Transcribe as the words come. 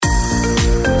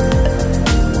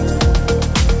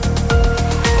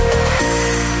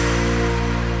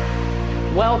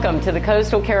Welcome to the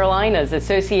Coastal Carolinas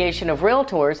Association of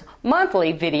Realtors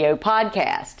monthly video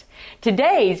podcast.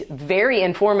 Today's very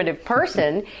informative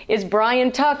person is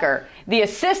Brian Tucker, the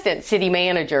Assistant City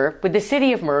Manager with the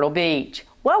City of Myrtle Beach.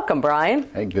 Welcome, Brian.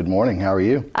 Hey, good morning. How are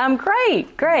you? I'm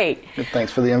great. Good,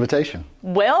 thanks for the invitation.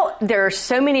 Well, there are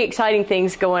so many exciting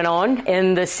things going on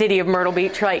in the City of Myrtle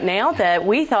Beach right now that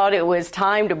we thought it was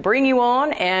time to bring you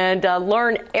on and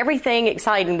learn everything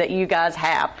exciting that you guys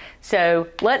have. So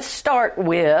let's start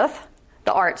with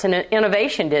the Arts and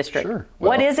Innovation District. Sure.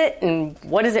 Well, what is it and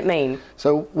what does it mean?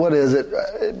 So what is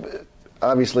it?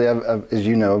 Obviously, as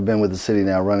you know, I've been with the city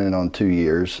now running on 2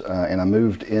 years, and I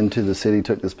moved into the city,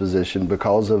 took this position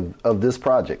because of this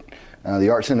project. The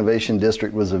Arts Innovation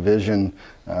District was a vision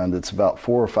that's about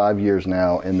 4 or 5 years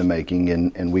now in the making,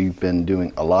 and we've been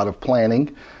doing a lot of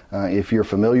planning. If you're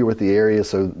familiar with the area,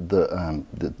 so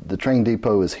the train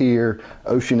depot is here,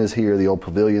 Ocean is here, the old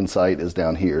pavilion site is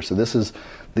down here. So this is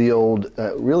the old,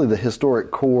 really the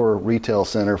historic core retail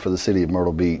center for the city of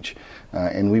Myrtle Beach,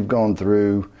 and we've gone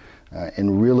through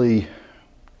and really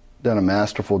done a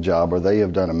masterful job, or they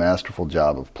have done a masterful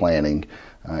job of planning.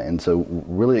 And so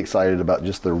really excited about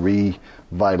just the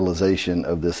revitalization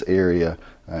of this area.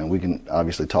 We can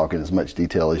obviously talk in as much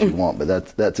detail as you want,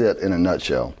 but that's it in a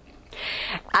nutshell.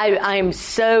 I'm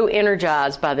so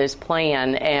energized by this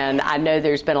plan, and I know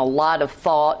there's been a lot of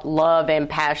thought, love, and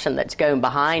passion that's going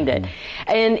behind it.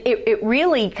 And it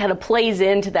really kind of plays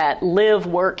into that live,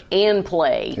 work, and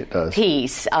play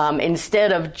piece.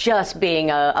 Instead of just being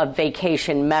a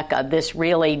vacation mecca, this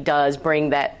really does bring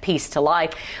that piece to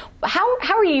life.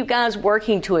 How are you guys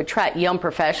working to attract young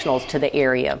professionals to the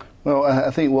area? Well,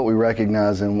 I think what we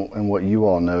recognize and what you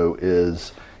all know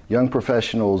is young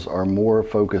professionals are more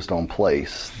focused on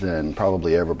place than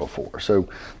probably ever before. So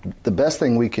the best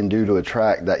thing we can do to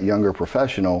attract that younger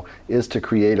professional is to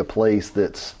create a place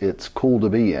it's cool to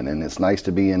be in and it's nice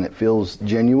to be in. It feels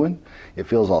genuine, it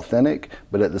feels authentic,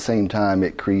 but at the same time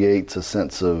it creates a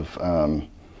sense of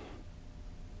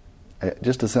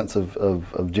just a sense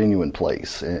of genuine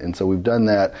place. And so we've done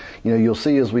that. You know, you'll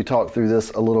see as we talk through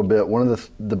this a little bit, one of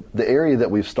the area that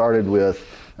we've started with,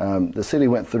 the city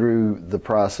went through the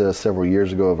process several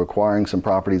years ago of acquiring some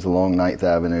properties along 9th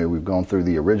Avenue. We've gone through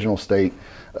the original state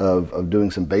of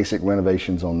doing some basic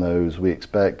renovations on those. We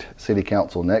expect City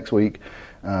Council next week.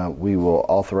 We will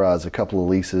authorize a couple of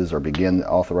leases or begin to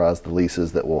authorize the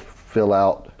leases that will fill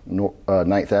out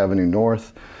 9th Avenue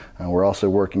North. We're also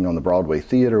working on the Broadway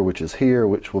Theater, which is here,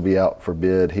 which will be out for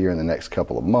bid here in the next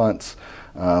couple of months.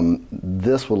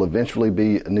 This will eventually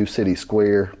be a new city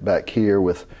square back here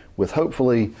with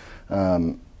hopefully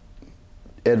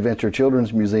Adventure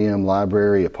Children's Museum,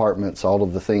 library, apartments, all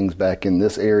of the things back in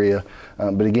this area.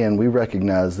 But again, we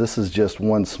recognize this is just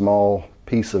one small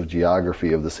piece of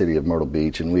geography of the city of Myrtle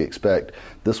Beach, and we expect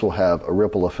this will have a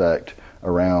ripple effect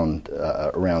around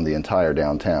the entire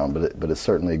downtown. But it's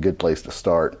certainly a good place to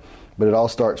start. But it all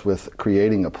starts with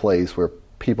creating a place where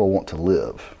people want to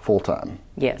live full-time.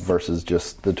 Yes. Versus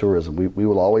just the tourism. We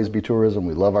will always be tourism.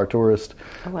 We love our tourists.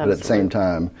 But at the same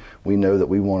time, we know that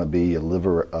we want to be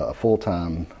a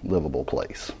full-time, livable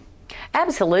place.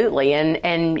 Absolutely.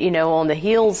 And you know, on the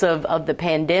heels of the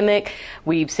pandemic,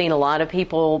 we've seen a lot of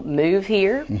people move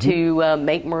here to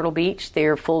make Myrtle Beach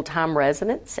their full-time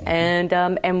residence. And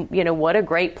you know, what a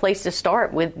great place to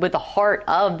start with the heart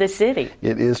of the city.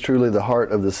 It is truly the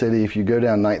heart of the city. If you go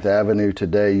down 9th Avenue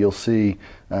today, you'll see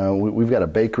we've got a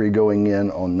bakery going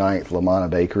in on 9th, Lamana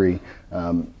Bakery.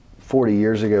 40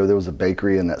 years ago, there was a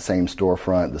bakery in that same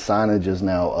storefront. The signage is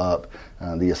now up.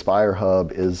 The Aspire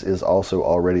Hub is also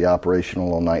already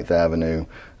operational on 9th Avenue.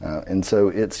 And so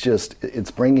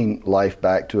it's bringing life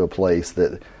back to a place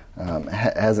that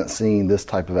hasn't seen this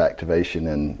type of activation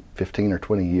in 15 or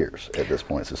 20 years at this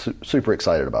point. So super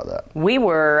excited about that. We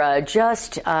were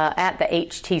just at the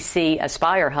HTC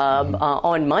Aspire Hub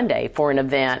on Monday for an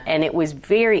event, and it was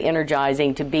very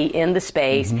energizing to be in the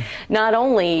space. Not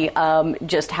only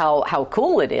just how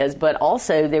cool it is, but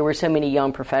also there were so many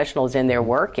young professionals in there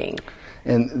working.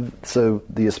 And so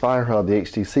the Aspire Hub, the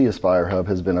HTC Aspire Hub,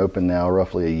 has been open now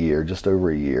roughly a year, just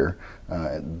over a year.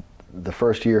 The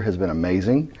first year has been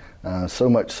amazing, so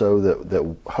much so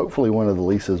that hopefully one of the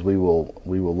leases we will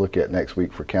look at next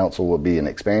week for council will be an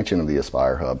expansion of the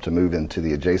Aspire Hub to move into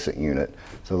the adjacent unit.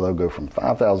 So they'll go from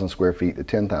 5,000 square feet to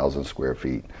 10,000 square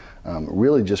feet,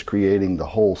 really just creating the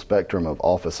whole spectrum of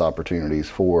office opportunities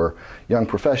for young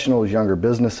professionals, younger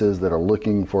businesses that are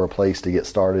looking for a place to get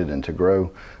started and to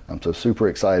grow. So super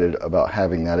excited about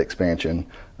having that expansion,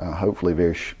 hopefully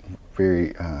very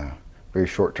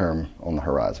short term on the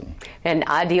horizon. And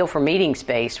ideal for meeting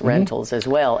space rentals as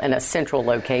well in a central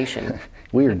location.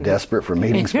 We are desperate for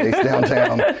meeting space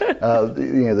downtown.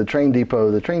 The train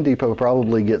depot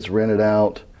probably gets rented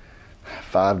out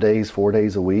 5 days, 4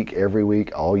 days a week, every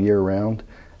week, all year round,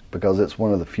 because it's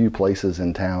one of the few places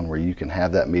in town where you can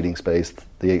have that meeting space.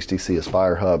 The HTC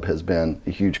Aspire Hub has been a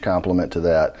huge complement to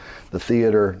that. The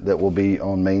theater that will be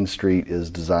on Main Street is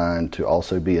designed to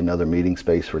also be another meeting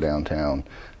space for downtown.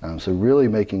 So really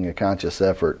making a conscious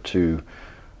effort to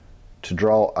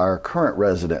draw our current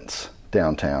residents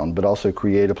downtown, but also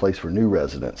create a place for new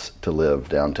residents to live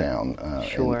downtown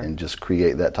and just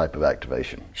create that type of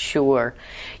activation. Sure.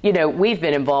 We've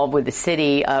been involved with the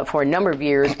city for a number of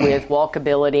years with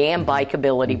walkability and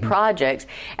bikeability projects,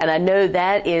 and I know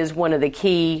that is one of the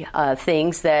key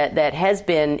things that has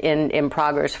been in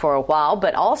progress for a while,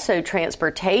 but also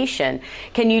transportation.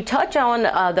 Can you touch on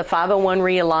the 501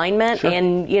 realignment? Sure.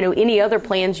 And any other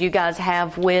plans you guys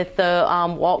have with the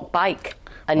walk-bike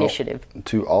initiative? Well,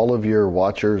 to all of your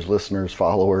watchers, listeners,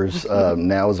 followers,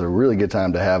 now is a really good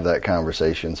time to have that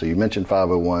conversation. So you mentioned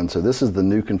 501. So this is the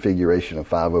new configuration of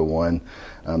 501.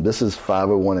 This is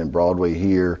 501 in Broadway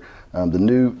here. The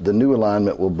new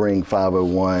alignment will bring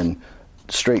 501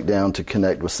 straight down to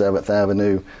connect with 7th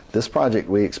Avenue. This project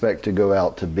we expect to go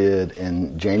out to bid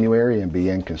in January and be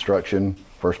in construction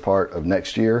first part of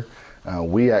next year.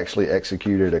 We actually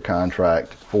executed a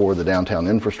contract for the downtown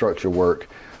infrastructure work.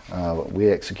 We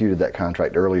executed that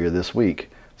contract earlier this week.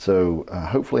 So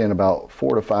hopefully in about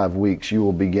 4 to 5 weeks, you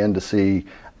will begin to see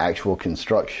actual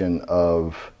construction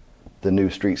of the new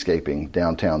streetscaping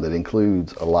downtown that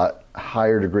includes a lot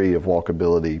higher degree of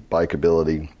walkability,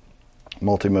 bikeability,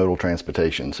 multimodal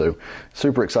transportation. So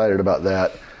super excited about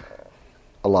that.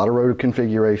 A lot of road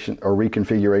configuration or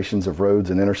reconfigurations of roads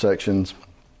and intersections.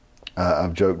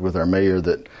 I've joked with our mayor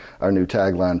that our new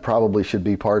tagline probably should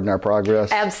be "Pardon our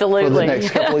progress." Absolutely. For the next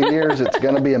couple of years, it's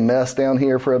going to be a mess down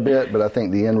here for a bit, but I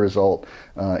think the end result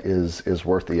is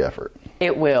worth the effort.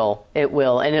 It will,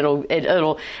 and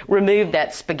it'll remove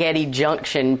that spaghetti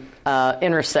junction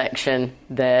intersection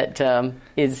that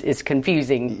is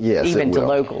confusing, even to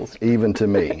locals, even to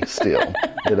me. Still,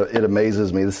 it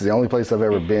amazes me. This is the only place I've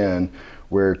ever been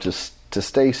where to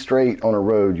stay straight on a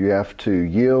road, you have to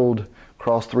yield,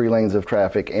 cross 3 lanes of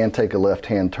traffic, and take a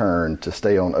left-hand turn to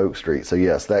stay on Oak Street. So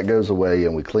yes, that goes away,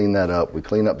 and we clean that up. We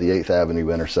clean up the 8th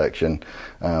Avenue intersection.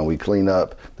 We clean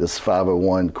up this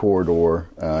 501 corridor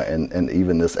and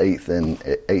even this 8th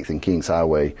and Kings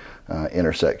Highway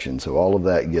intersection. So all of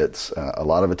that gets a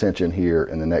lot of attention here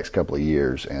in the next couple of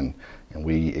years, and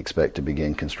we expect to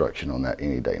begin construction on that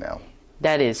any day now.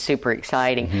 That is super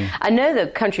exciting. I know the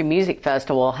Country Music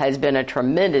Festival has been a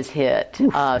tremendous hit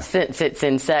since its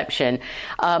inception.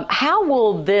 How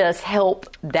will this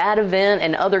help that event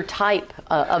and other type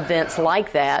events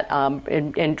like that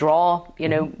and draw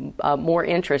more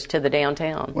interest to the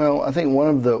downtown? Well, I think one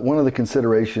of the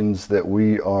considerations that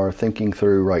we are thinking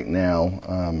through right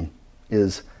now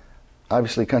is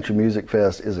obviously Country Music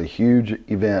Fest is a huge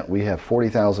event. We have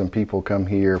 40,000 people come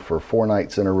here for 4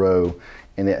 nights in a row.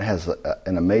 And it has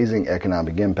an amazing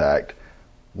economic impact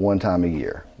one time a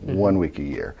year, 1 week a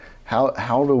year.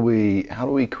 How do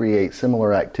we create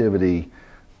similar activity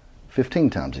 15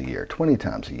 times a year, 20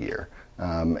 times a year,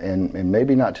 and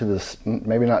maybe not to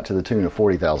the tune of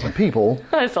 40,000 people.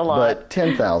 That's a lot. But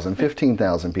 10,000,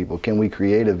 15,000 people. Can we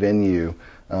create a venue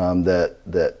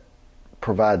that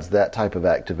provides that type of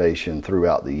activation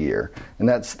throughout the year? And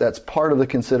that's part of the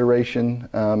consideration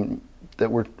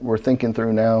that we're thinking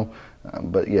through now.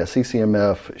 But yeah,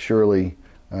 CCMF surely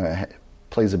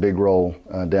plays a big role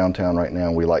downtown right now,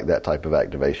 and we like that type of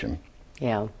activation.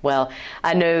 Yeah, well,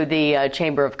 I know the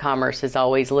Chamber of Commerce is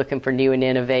always looking for new and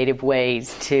innovative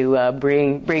ways to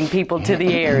bring people to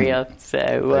the area. So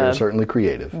they're certainly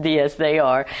creative. Yes, they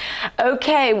are.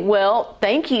 Okay, well,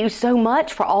 thank you so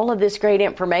much for all of this great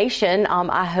information.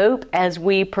 I hope as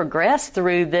we progress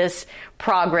through this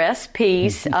progress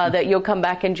piece that you'll come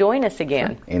back and join us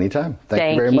again. Sure. Anytime.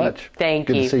 Thank you very much. Thank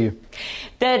you. Good to see you.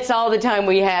 That's all the time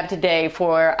we have today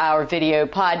for our video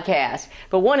podcast.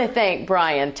 But want to thank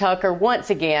Brian Tucker once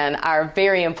again, our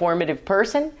very informative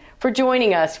person, for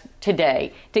joining us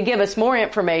today to give us more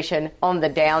information on the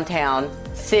downtown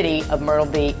city of Myrtle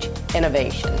Beach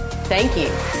innovation. Thank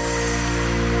you.